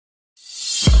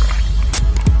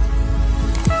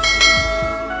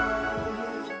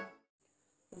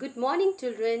Good morning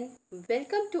children.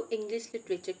 Welcome to English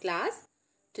literature class.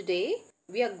 Today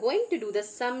we are going to do the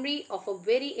summary of a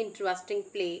very interesting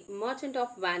play, Merchant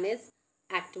of Venice,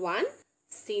 Act 1,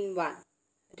 Scene 1,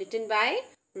 written by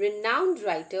renowned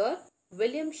writer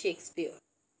William Shakespeare.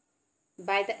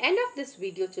 By the end of this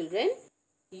video children,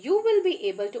 you will be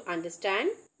able to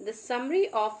understand the summary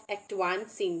of Act 1,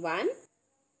 Scene 1.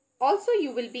 Also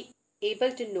you will be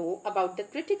able to know about the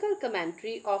critical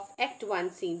commentary of Act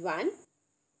 1, Scene 1.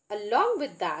 Along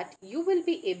with that, you will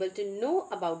be able to know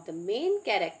about the main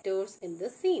characters in the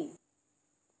scene.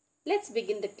 Let's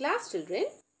begin the class children.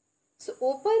 So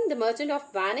open the Merchant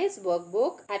of Venice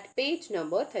workbook at page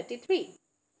number 33.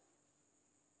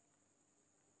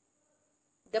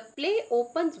 The play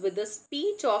opens with a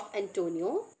speech of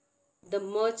Antonio, the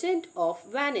Merchant of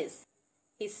Venice.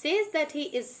 He says that he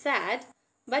is sad,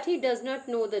 but he does not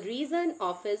know the reason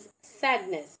of his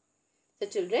sadness. So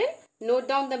children, note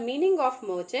down the meaning of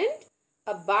merchant,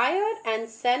 a buyer and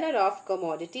seller of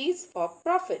commodities for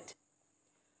profit.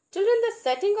 Children, the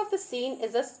setting of the scene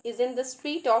is in the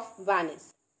street of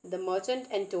Venice. The merchant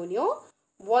Antonio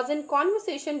was in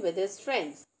conversation with his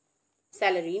friends,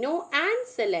 Salarino and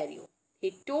Celerio.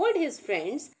 He told his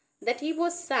friends that he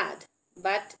was sad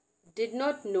but did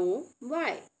not know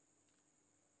why.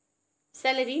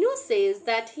 Salarino says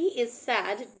that he is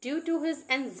sad due to his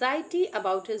anxiety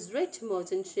about his rich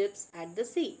merchant ships at the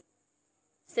sea.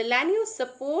 Celerio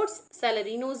supports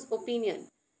Salarino's opinion.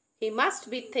 He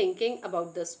must be thinking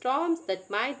about the storms that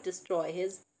might destroy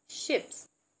his ships.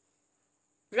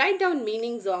 Write down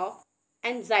meanings of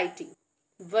anxiety,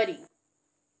 worry.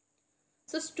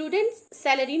 So students,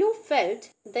 Salarino felt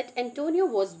that Antonio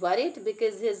was worried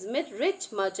because his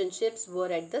rich merchant ships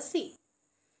were at the sea.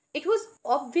 It was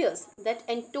obvious that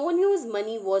Antonio's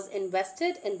money was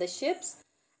invested in the ships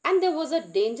and there was a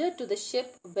danger to the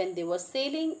ship when they were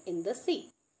sailing in the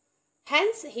sea.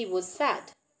 Hence, he was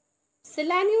sad.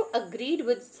 Celerio agreed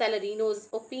with Salarino's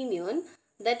opinion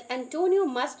that Antonio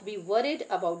must be worried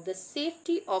about the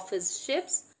safety of his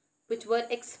ships which were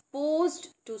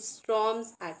exposed to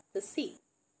storms at the sea.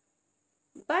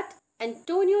 But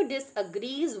Antonio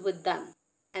disagrees with them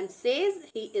and says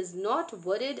he is not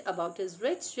worried about his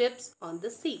rich ships on the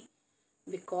sea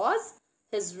because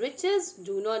his riches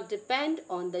do not depend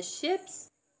on the ships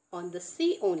on the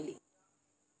sea only.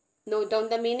 Note down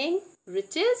the meaning,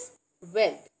 riches,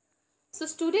 wealth. So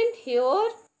student, here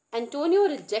Antonio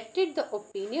rejected the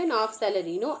opinion of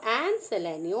Salarino and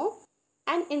Celerio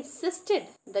and insisted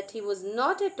that he was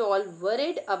not at all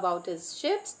worried about his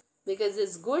ships because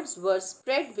his goods were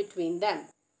spread between them.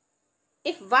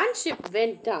 If one ship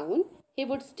went down, he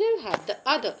would still have the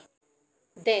other.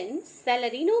 Then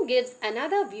Salarino gives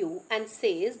another view and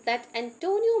says that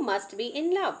Antonio must be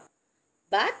in love.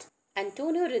 But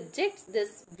Antonio rejects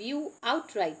this view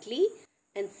outrightly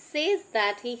and says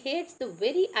that he hates the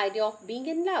very idea of being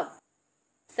in love.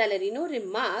 Salarino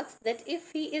remarks that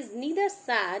if he is neither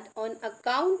sad on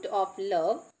account of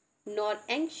love nor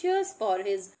anxious for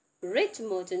his rich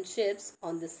merchant ships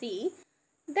on the sea,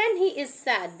 then he is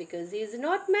sad because he is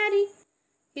not married.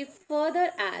 He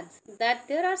further adds that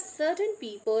there are certain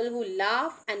people who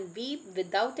laugh and weep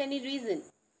without any reason.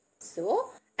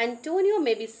 So, Antonio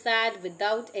may be sad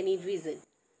without any reason.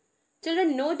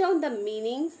 Children, note down the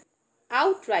meanings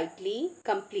outrightly,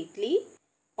 completely,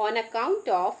 on account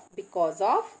of, because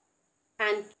of,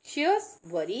 anxious,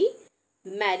 worry,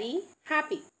 merry,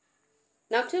 happy.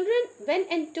 Now children, when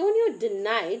Antonio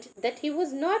denied that he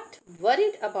was not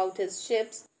worried about his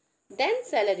ships, then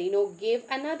Salarino gave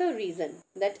another reason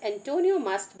that Antonio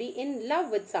must be in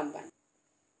love with someone.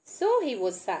 So he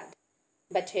was sad.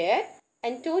 But here,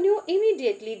 Antonio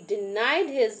immediately denied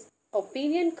his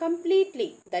opinion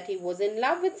completely that he was in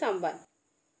love with someone.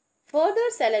 Further,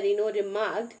 Salarino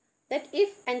remarked that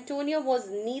if Antonio was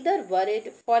neither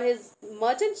worried for his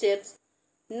merchant ships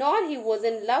nor he was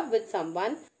in love with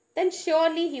someone, then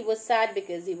surely he was sad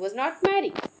because he was not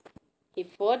married. He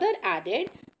further added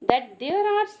that there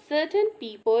are certain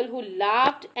people who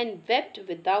laughed and wept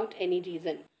without any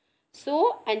reason.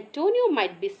 So Antonio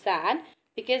might be sad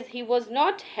because he was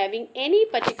not having any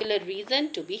particular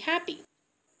reason to be happy.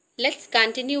 Let's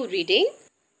continue reading.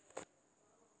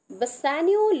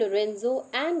 Bassanio, Lorenzo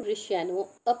and Greciano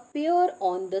appear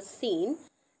on the scene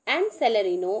and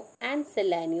Salarino and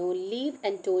Celerio leave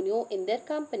Antonio in their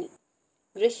company.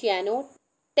 Greciano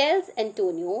tells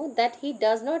Antonio that he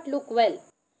does not look well.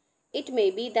 It may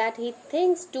be that he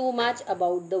thinks too much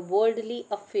about the worldly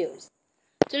affairs.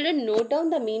 Children, note down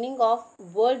the meaning of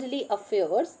worldly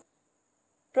affairs,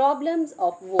 problems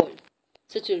of world.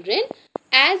 So children,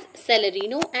 As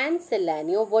Celerino and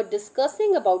Celanio were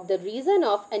discussing about the reason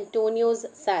of Antonio's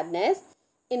sadness,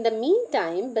 in the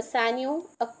meantime, Bassanio,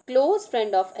 a close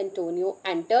friend of Antonio,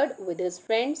 entered with his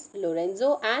friends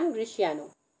Lorenzo and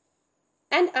Griciano.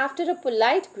 And after a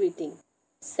polite greeting,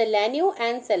 Celanio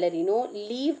and Celerino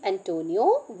leave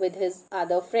Antonio with his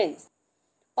other friends.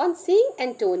 On seeing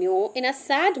Antonio in a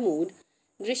sad mood,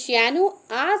 Griciano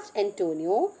asked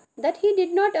Antonio that he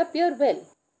did not appear well.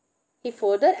 He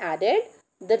further added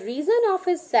the reason of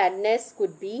his sadness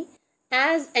could be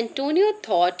as Antonio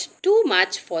thought too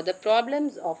much for the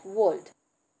problems of world.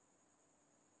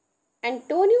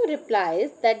 Antonio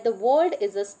replies that the world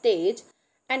is a stage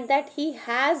and that he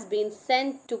has been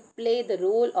sent to play the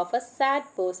role of a sad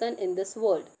person in this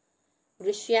world.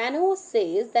 Griciano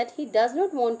says that he does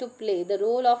not want to play the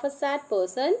role of a sad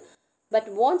person but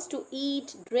wants to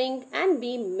eat, drink and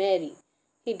be merry.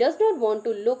 He does not want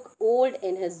to look old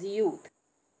in his youth.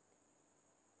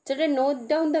 Children, note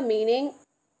down the meaning: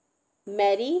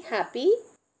 merry, happy,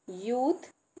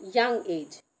 youth, young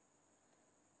age.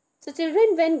 So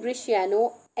children, when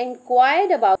Griciano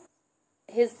inquired about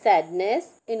his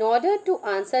sadness, in order to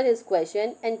answer his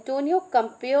question, Antonio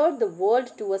compared the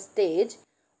world to a stage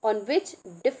on which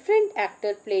different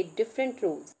actors played different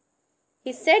roles.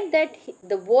 He said that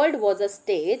the world was a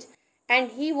stage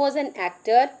and he was an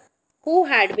actor who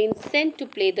had been sent to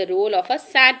play the role of a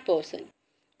sad person.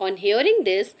 On hearing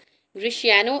this,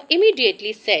 Griciano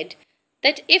immediately said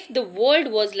that if the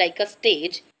world was like a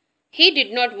stage, he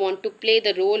did not want to play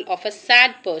the role of a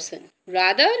sad person.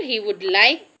 Rather, he would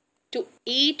like to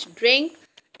eat, drink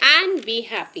and be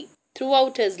happy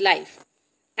throughout his life,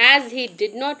 as he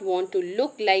did not want to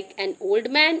look like an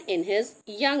old man in his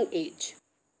young age.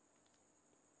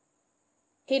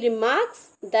 He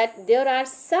remarks that there are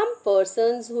some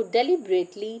persons who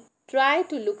deliberately try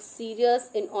to look serious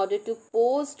in order to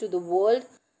pose to the world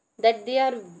that they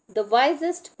are the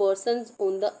wisest persons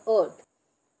on the earth.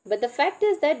 But the fact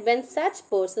is that when such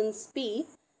persons speak,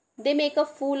 they make a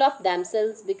fool of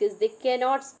themselves because they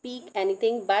cannot speak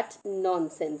anything but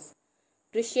nonsense.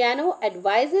 Griciano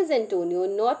advises Antonio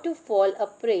not to fall a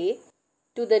prey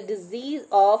to the disease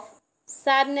of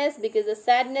sadness because the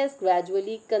sadness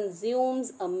gradually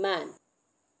consumes a man.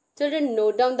 Children,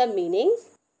 note down the meanings.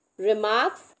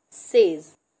 Remarks,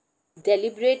 says,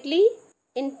 deliberately,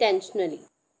 intentionally.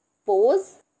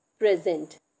 Pose,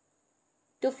 present.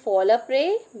 To fall a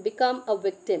prey, become a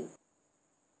victim.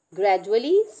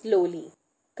 Gradually, slowly.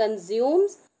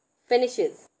 Consumes,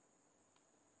 finishes.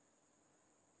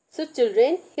 So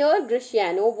children, here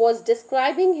Griciano was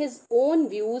describing his own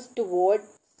views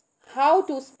towards how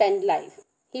to spend life.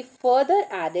 He further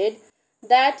added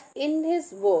that in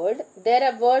his world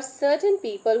there were certain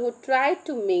people who tried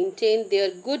to maintain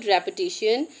their good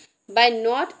reputation by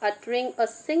not uttering a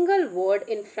single word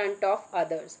in front of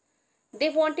others. They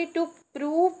wanted to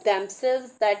prove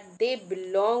themselves that they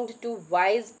belonged to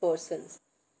wise persons,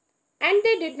 and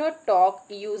they did not talk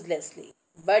uselessly.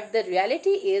 But the reality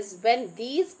is, when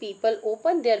these people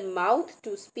open their mouth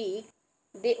to speak,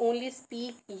 they only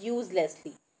speak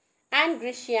uselessly. And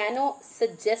Griciano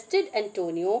suggested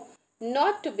Antonio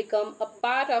not to become a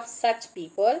part of such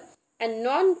people and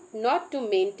not to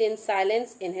maintain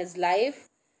silence in his life,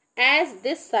 as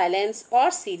this silence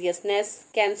or seriousness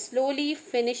can slowly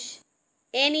finish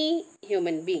any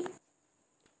human being.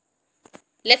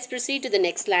 Let's proceed to the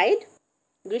next slide.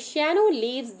 Griciano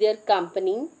leaves their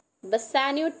company.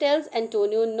 Bassanio tells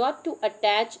Antonio not to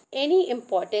attach any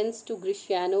importance to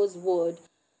Griciano's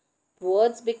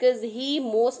words because he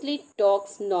mostly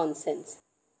talks nonsense.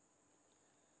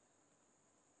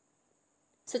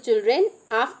 So children,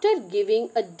 after giving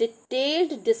a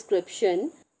detailed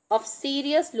description of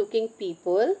serious looking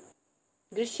people,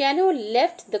 Griciano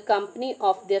left the company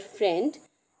of their friend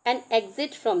and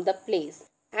exit from the place.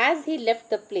 As he left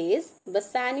the place,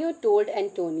 Bassanio told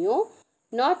Antonio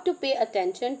not to pay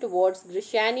attention towards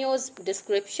Griciano's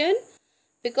description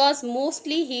because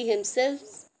mostly he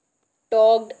himself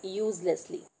talked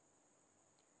uselessly.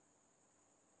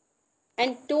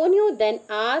 Antonio then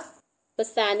asked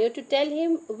Bassanio to tell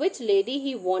him which lady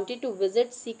he wanted to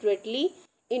visit secretly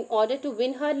in order to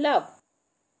win her love.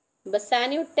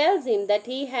 Bassanio tells him that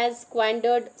he has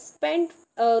spent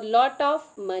a lot of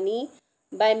money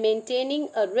by maintaining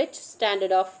a rich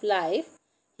standard of life.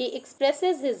 He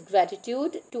expresses his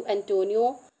gratitude to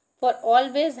Antonio for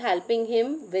always helping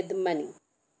him with money.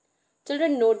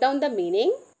 Children, note down the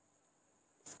meaning.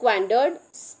 Squandered,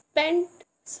 spent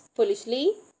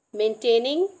foolishly,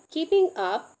 maintaining, keeping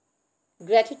up,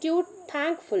 gratitude,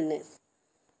 thankfulness.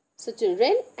 So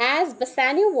children, as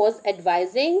Bassanio was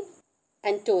advising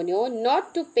Antonio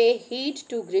not to pay heed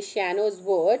to Griciano's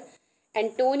word,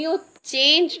 Antonio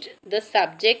changed the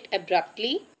subject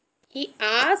abruptly. He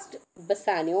asked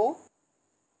Bassanio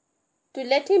to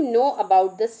let him know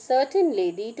about the certain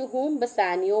lady to whom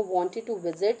Bassanio wanted to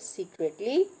visit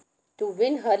secretly to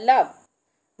win her love.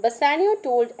 Bassanio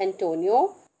told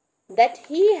Antonio that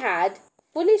he had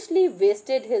foolishly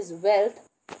wasted his wealth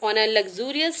on a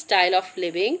luxurious style of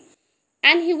living,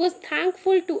 and he was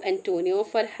thankful to Antonio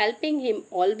for helping him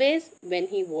always when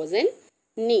he was in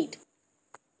need.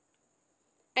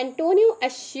 Antonio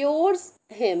assures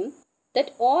him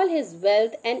that all his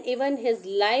wealth and even his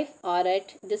life are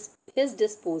at his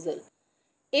disposal.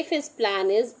 If his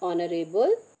plan is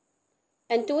honorable,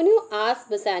 Antonio asks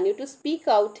Bassanio to speak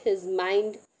out his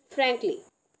mind frankly.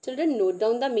 Children, note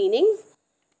down the meanings.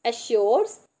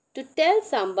 Assures, to tell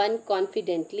someone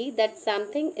confidently that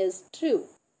something is true,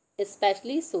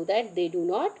 especially so that they do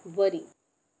not worry.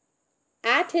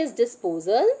 At his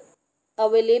disposal,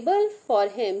 available for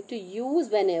him to use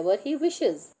whenever he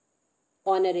wishes.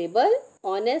 Honorable,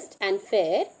 honest and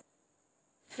fair.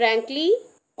 Frankly,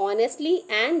 honestly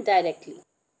and directly.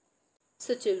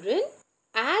 So children,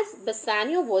 as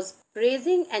Bassanio was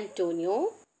praising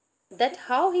Antonio that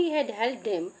how he had helped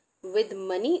him with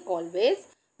money always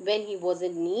when he was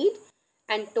in need,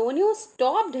 Antonio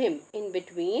stopped him in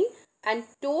between and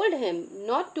told him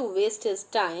not to waste his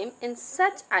time in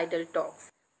such idle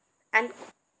talks and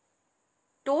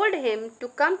told him to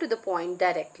come to the point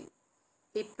directly.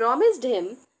 He promised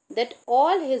him that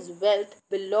all his wealth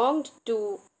belonged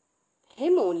to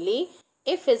him only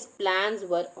if his plans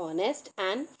were honest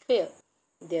and fair.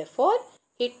 Therefore,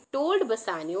 he told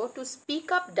Bassanio to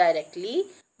speak up directly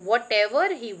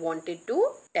whatever he wanted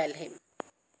to tell him.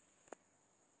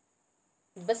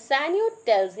 Bassanio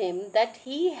tells him that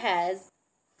he has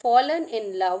fallen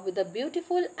in love with a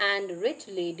beautiful and rich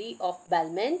lady of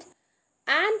Belmont,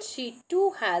 and she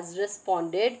too has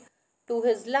responded to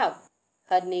his love.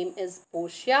 Her name is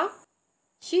Portia.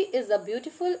 She is a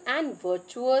beautiful and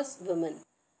virtuous woman.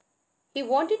 He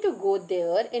wanted to go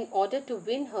there in order to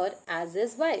win her as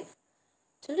his wife.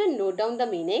 Children, note down the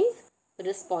meanings.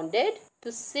 Responded,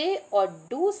 to say or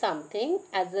do something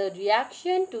as a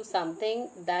reaction to something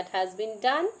that has been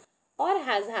done or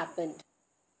has happened.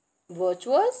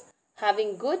 Virtuous,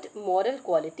 having good moral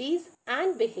qualities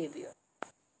and behavior.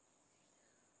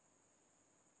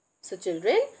 So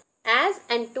children, as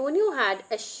Antonio had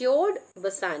assured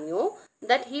Bassanio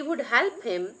that he would help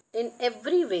him in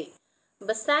every way,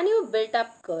 Bassanio built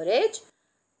up courage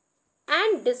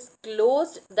and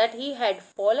disclosed that he had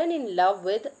fallen in love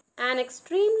with an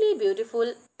extremely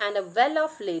beautiful and a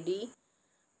well-off lady,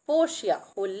 Portia,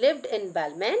 who lived in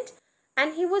Belmont,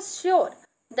 and he was sure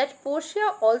that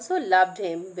Portia also loved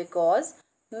him because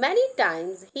many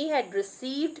times he had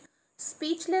received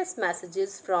speechless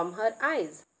messages from her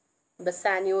eyes.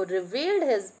 Bassanio revealed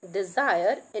his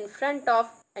desire in front of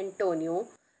Antonio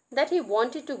that he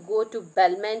wanted to go to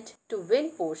Belmont to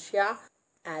win Portia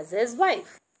as his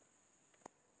wife.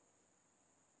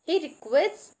 He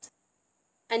requests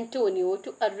Antonio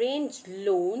to arrange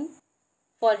loan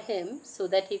for him so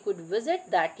that he could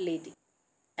visit that lady.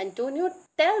 Antonio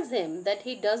tells him that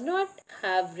he does not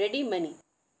have ready money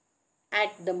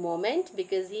at the moment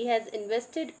because he has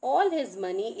invested all his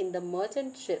money in the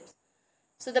merchant ships.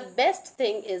 So the best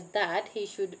thing is that he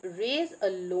should raise a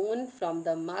loan from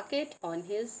the market on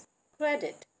his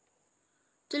credit.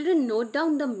 Children, note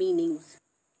down the meanings.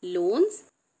 Loans,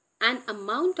 an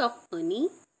amount of money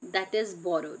that is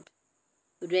borrowed.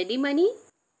 Ready money,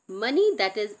 money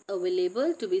that is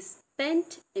available to be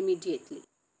spent immediately.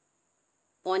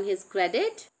 On his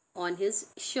credit, on his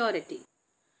surety.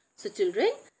 So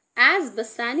children, as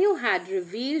Bassanio had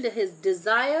revealed his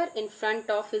desire in front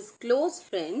of his close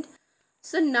friend,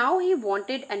 so now he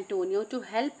wanted Antonio to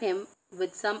help him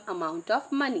with some amount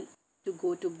of money to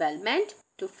go to Belmont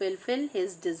to fulfill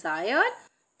his desire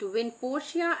to win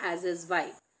Portia as his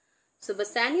wife. So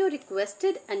Bassanio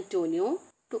requested Antonio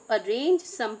to arrange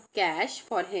some cash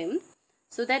for him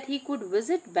so that he could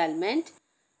visit Belmont,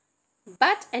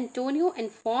 but Antonio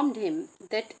informed him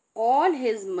that all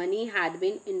his money had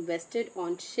been invested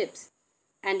on ships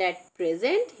and at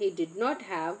present he did not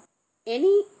have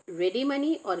any ready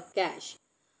money or cash.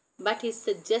 But he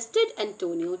suggested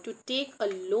Antonio to take a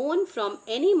loan from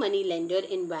any money lender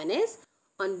in Venice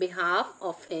on behalf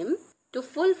of him to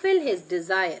fulfill his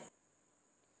desire.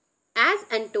 As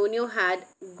Antonio had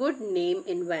good name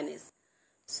in Venice,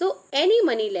 so any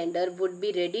money lender would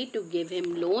be ready to give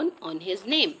him loan on his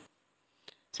name.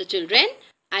 So children,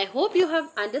 I hope you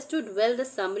have understood well the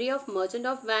summary of Merchant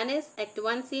of Venice, Act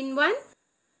 1, Scene 1.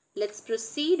 Let's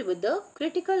proceed with the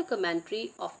critical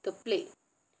commentary of the play.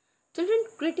 Children,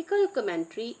 critical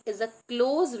commentary is a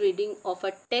close reading of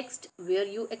a text where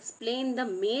you explain the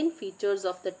main features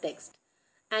of the text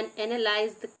and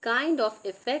analyze the kind of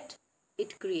effect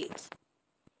it creates.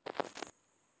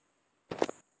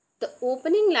 The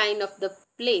opening line of the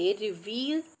play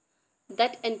reveals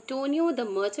that Antonio, the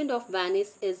merchant of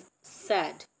Venice, is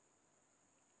sad.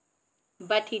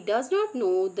 But he does not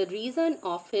know the reason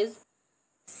of his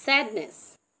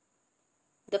sadness.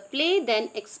 The play then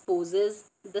exposes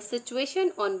the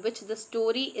situation on which the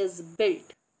story is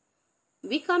built.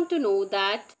 We come to know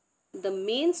that the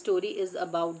main story is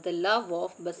about the love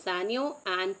of Bassanio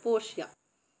and Portia.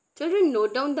 Children,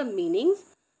 note down the meanings.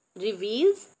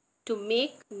 Reveals, to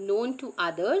make known to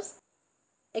others.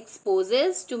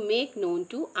 Exposes, to make known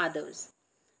to others.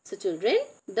 So children,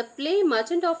 the play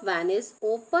Merchant of Venice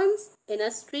opens in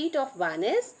a street of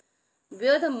Venice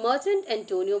where the merchant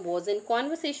Antonio was in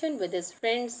conversation with his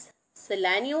friends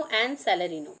Salanio and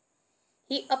Salarino.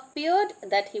 He appeared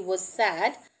that he was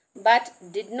sad but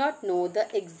did not know the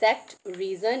exact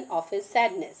reason of his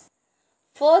sadness.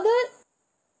 Further,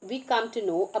 we come to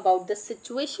know about the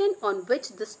situation on which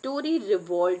the story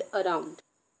revolved around.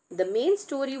 The main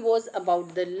story was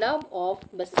about the love of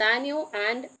Bassanio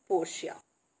and Portia.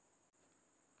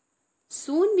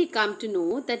 Soon we come to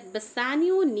know that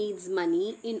Bassanio needs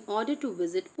money in order to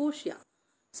visit Portia.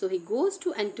 So he goes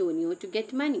to Antonio to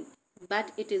get money.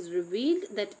 But it is revealed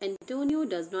that Antonio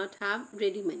does not have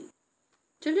ready money.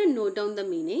 Children, note down the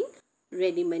meaning.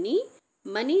 Ready money,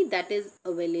 money that is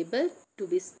available to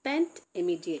be spent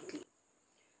immediately.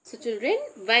 So children,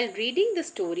 while reading the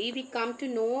story, we come to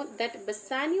know that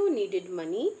Bassanio needed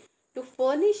money to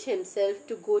furnish himself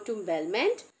to go to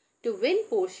Belmont to win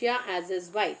Portia as his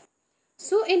wife.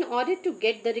 So in order to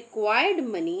get the required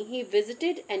money, he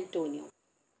visited Antonio.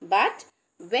 But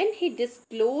when he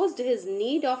disclosed his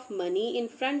need of money in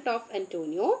front of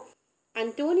Antonio,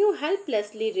 Antonio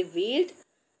helplessly revealed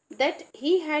that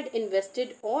he had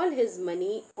invested all his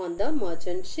money on the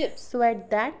merchant ships. So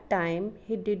at that time,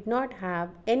 he did not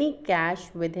have any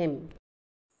cash with him.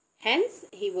 Hence,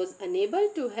 he was unable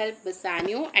to help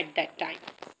Bassanio at that time.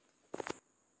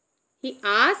 He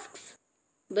asks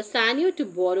Bassanio to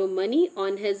borrow money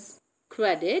on his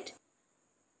credit.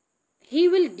 He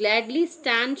will gladly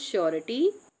stand surety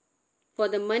for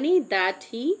the money that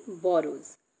he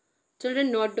borrows.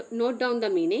 Children, note down the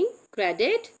meaning.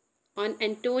 Credit on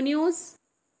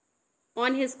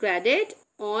his credit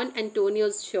on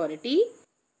Antonio's surety.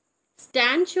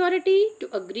 Stand surety, to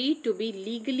agree to be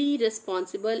legally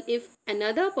responsible if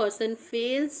another person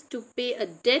fails to pay a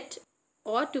debt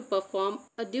or to perform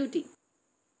a duty.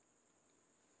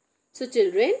 So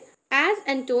children, as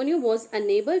Antonio was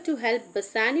unable to help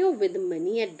Bassanio with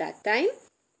money at that time,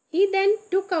 he then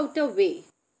took out a way.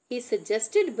 He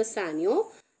suggested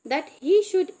Bassanio that he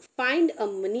should find a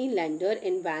money lender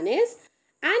in Venice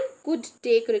and could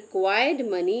take required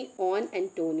money on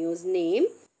Antonio's name,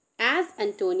 as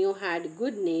Antonio had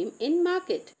good name in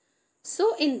market.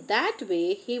 So in that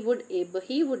way he would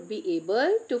be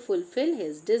able to fulfill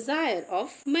his desire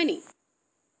of money.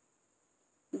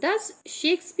 Thus,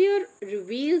 Shakespeare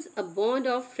reveals a bond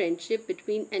of friendship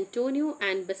between Antonio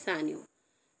and Bassanio.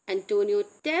 Antonio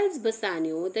tells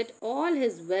Bassanio that all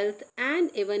his wealth and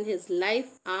even his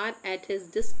life are at his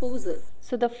disposal.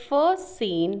 So the first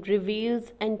scene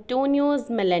reveals Antonio's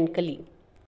melancholy,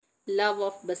 love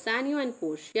of Bassanio and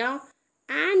Portia,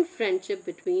 and friendship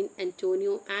between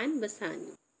Antonio and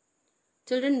Bassanio.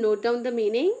 Children, note down the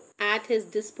meaning. At his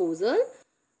disposal,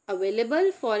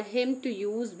 available for him to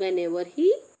use whenever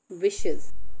he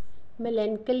wishes.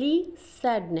 Melancholy,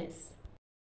 sadness.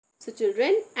 So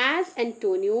children, as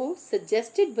Antonio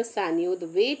suggested Bassanio the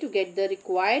way to get the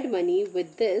required money,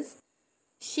 with this,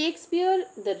 Shakespeare,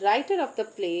 the writer of the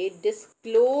play,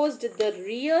 disclosed the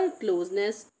real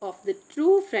closeness of the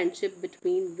true friendship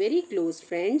between very close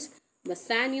friends,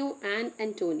 Bassanio and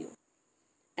Antonio.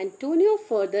 Antonio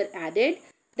further added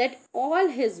that all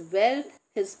his wealth,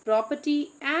 his property,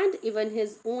 and even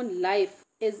his own life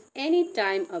is any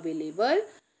time available,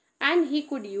 and he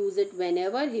could use it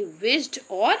whenever he wished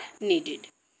or needed.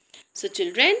 So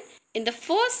children, in the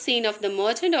first scene of The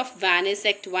Merchant of Venice,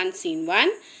 Act 1, Scene 1,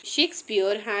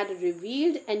 Shakespeare had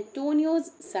revealed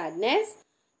Antonio's sadness,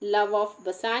 love of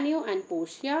Bassanio and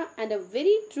Portia, and a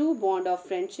very true bond of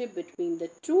friendship between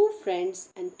the true friends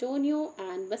Antonio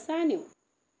and Bassanio.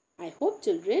 I hope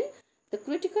children, the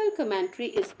critical commentary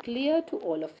is clear to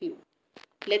all of you.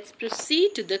 Let's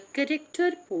proceed to the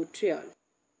character portrayal.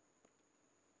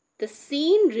 The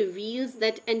scene reveals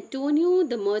that Antonio,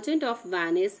 the merchant of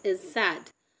Venice, is sad,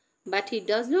 but he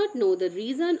does not know the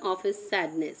reason of his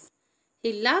sadness.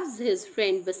 He loves his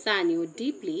friend Bassanio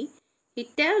deeply. He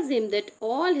tells him that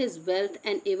all his wealth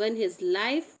and even his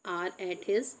life are at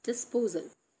his disposal.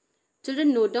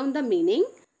 Children, note down the meaning.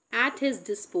 At his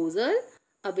disposal,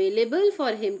 available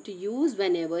for him to use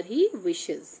whenever he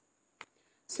wishes.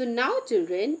 So now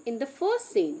children, in the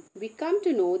first scene, we come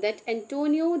to know that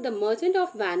Antonio, the merchant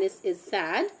of Venice, is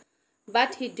sad,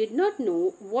 but he did not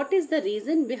know what is the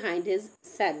reason behind his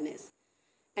sadness.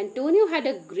 Antonio had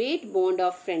a great bond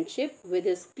of friendship with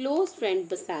his close friend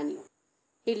Bassanio.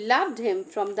 He loved him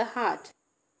from the heart,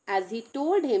 as he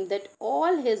told him that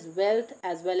all his wealth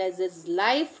as well as his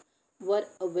life were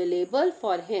available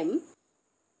for him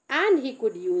and he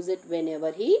could use it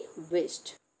whenever he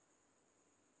wished.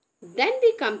 Then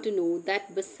we come to know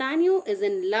that Bassanio is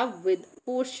in love with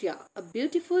Portia, a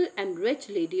beautiful and rich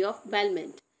lady of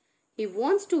Belmont. He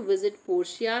wants to visit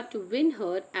Portia to win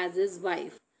her as his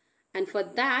wife, and for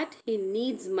that he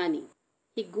needs money.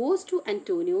 He goes to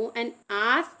Antonio and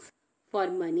asks for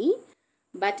money,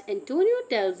 but Antonio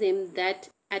tells him that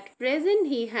at present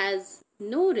he has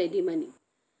no ready money,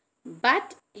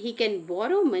 but he can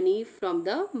borrow money from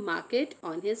the market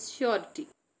on his surety.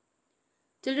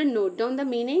 Children, note down the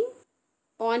meaning.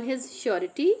 On his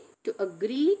surety, to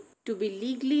agree to be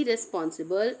legally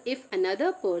responsible if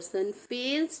another person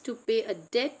fails to pay a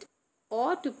debt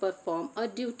or to perform a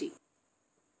duty.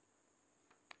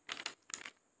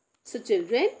 So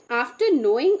children, after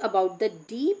knowing about the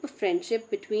deep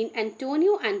friendship between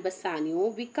Antonio and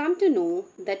Bassanio, we come to know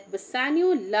that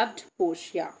Bassanio loved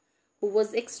Portia, who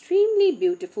was extremely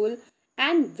beautiful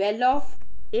and well-off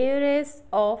heiress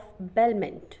of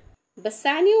Belmont.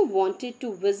 Bassanio wanted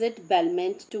to visit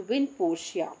Belmont to win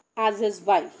Portia as his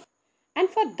wife, and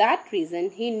for that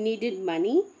reason he needed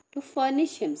money to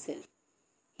furnish himself.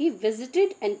 He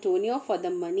visited Antonio for the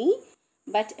money,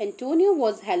 but Antonio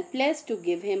was helpless to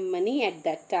give him money at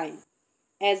that time,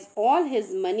 as all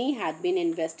his money had been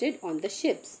invested on the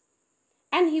ships,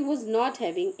 and he was not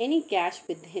having any cash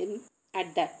with him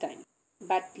at that time.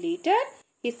 But later,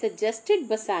 he suggested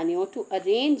Bassanio to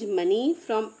arrange money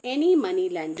from any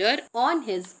moneylender on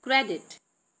his credit.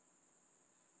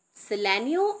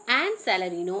 Salanio and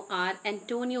Salarino are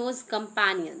Antonio's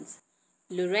companions.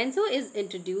 Lorenzo is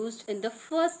introduced in the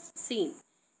first scene.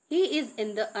 He is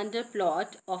in the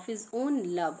underplot of his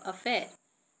own love affair.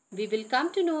 We will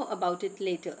come to know about it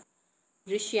later.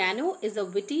 Ricciano is a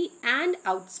witty and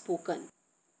outspoken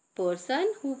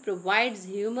person who provides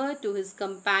humor to his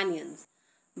companions,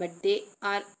 but they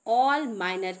are all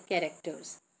minor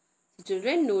characters. So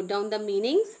children, note down the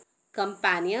meanings.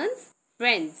 Companions,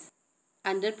 friends.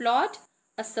 Underplot,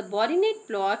 a subordinate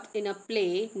plot in a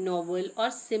play, novel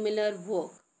or similar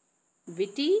work.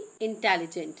 Witty,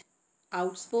 intelligent.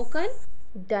 Outspoken,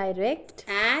 direct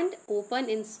and open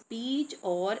in speech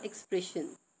or expression.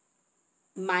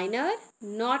 Minor,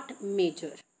 not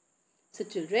major. So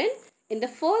children, in the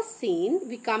first scene,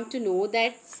 we come to know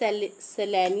that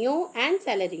Salanio and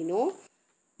Salarino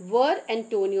were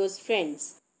Antonio's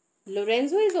friends.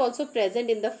 Lorenzo is also present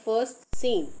in the first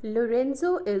scene.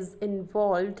 Lorenzo is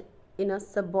involved in a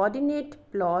subordinate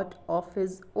plot of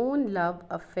his own love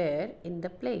affair in the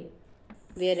play.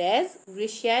 Whereas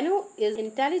Ricciano is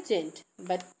intelligent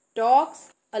but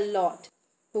talks a lot,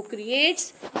 who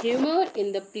creates humor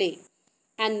in the play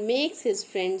and makes his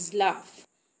friends laugh.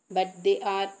 But they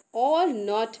are all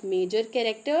not major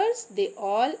characters. They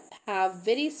all have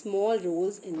very small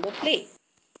roles in the play.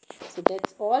 So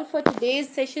that's all for today's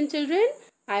session, children.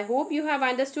 I hope you have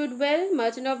understood well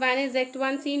Merchant of Venice Act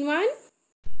 1 Scene 1.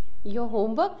 Your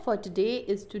homework for today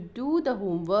is to do the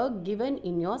homework given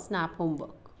in your Snap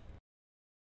homework.